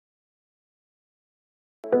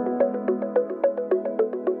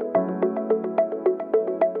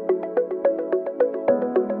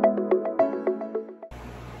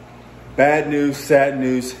Bad news, sad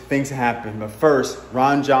news, things happen. But first,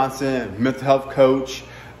 Ron Johnson, mental health coach,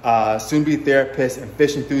 soon-to-be therapist, and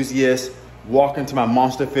fish enthusiast, walk into my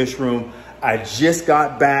monster fish room. I just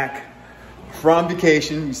got back from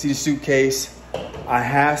vacation. You see the suitcase. I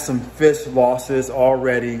have some fish losses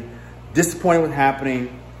already. Disappointed with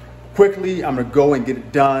happening. Quickly, I'm gonna go and get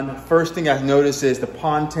it done. First thing I noticed is the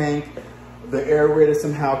pond tank, the aerator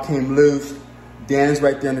somehow came loose. Dan's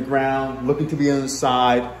right there on the ground, looking to be on the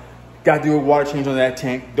side. Got to do a water change on that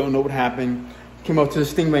tank. Don't know what happened. Came up to the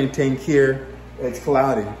stingray tank here. It's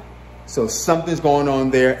cloudy. So something's going on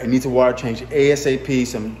there. It needs a water change ASAP.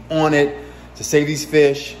 So I'm on it to save these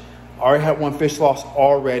fish. I already had one fish loss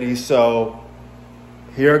already. So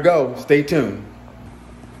here I go. Stay tuned.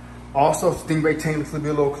 Also, stingray tank looks to be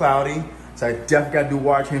a little cloudy. So I definitely got to do a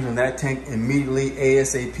water change on that tank immediately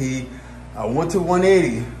ASAP. I went to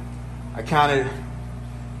 180. I counted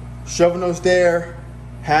Shovelnose there,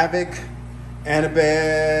 Havoc,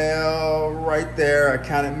 Annabelle right there. I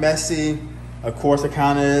counted Messy. Of course, I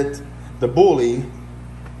counted the Bully,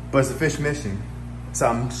 but it's a fish missing. So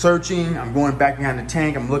I'm searching. I'm going back behind the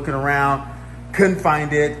tank. I'm looking around. Couldn't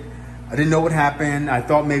find it. I didn't know what happened. I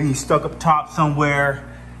thought maybe he stuck up top somewhere.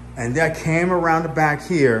 And then I came around the back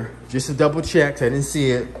here just to double check. I didn't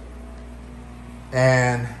see it.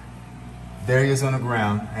 And there he is on the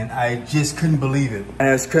ground, and I just couldn't believe it. I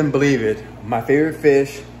just couldn't believe it. My favorite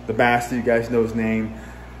fish, the bastard, you guys know his name,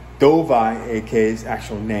 Dovai, aka his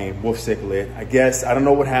actual name, wolf cichlid. I guess, I don't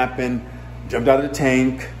know what happened, jumped out of the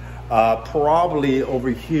tank. Probably over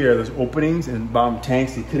here, there's openings in the bottom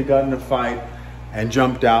tanks. He could have gotten in a fight and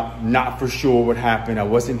jumped out. Not for sure what happened, I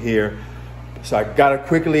wasn't here. So I gotta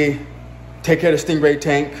quickly take care of the stingray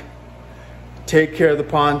tank, take care of the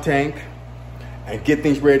pond tank, and get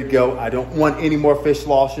things ready to go. I don't want any more fish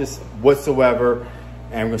losses whatsoever,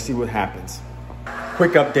 and we're gonna see what happens.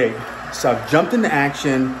 Quick update. So I've jumped into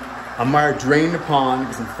action. I'm already draining the pond,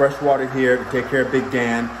 get some fresh water here to take care of Big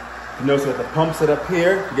Dan. You notice that the pump set up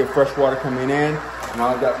here to get fresh water coming in. Now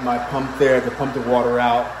I've got my pump there to pump the water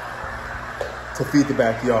out to feed the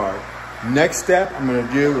backyard. Next step I'm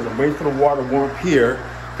gonna do is I'm waiting for the water to warm up here,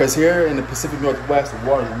 because here in the Pacific Northwest, the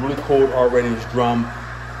water is really cold already in this drum.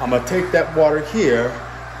 I'm gonna take that water here.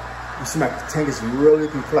 You see my tank is really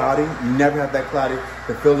looking cloudy. You never have that cloudy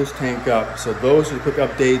to fill this tank up. So those are the quick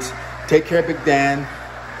updates. Take care of Big Dan.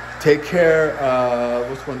 Take care of,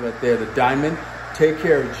 what's one right there? The Diamond. Take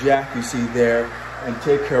care of Jack, you see there. And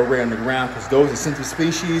take care of Ray on the ground, because those are sensitive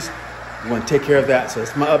species. You wanna take care of that. So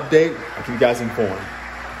that's my update. I'll keep you guys informed.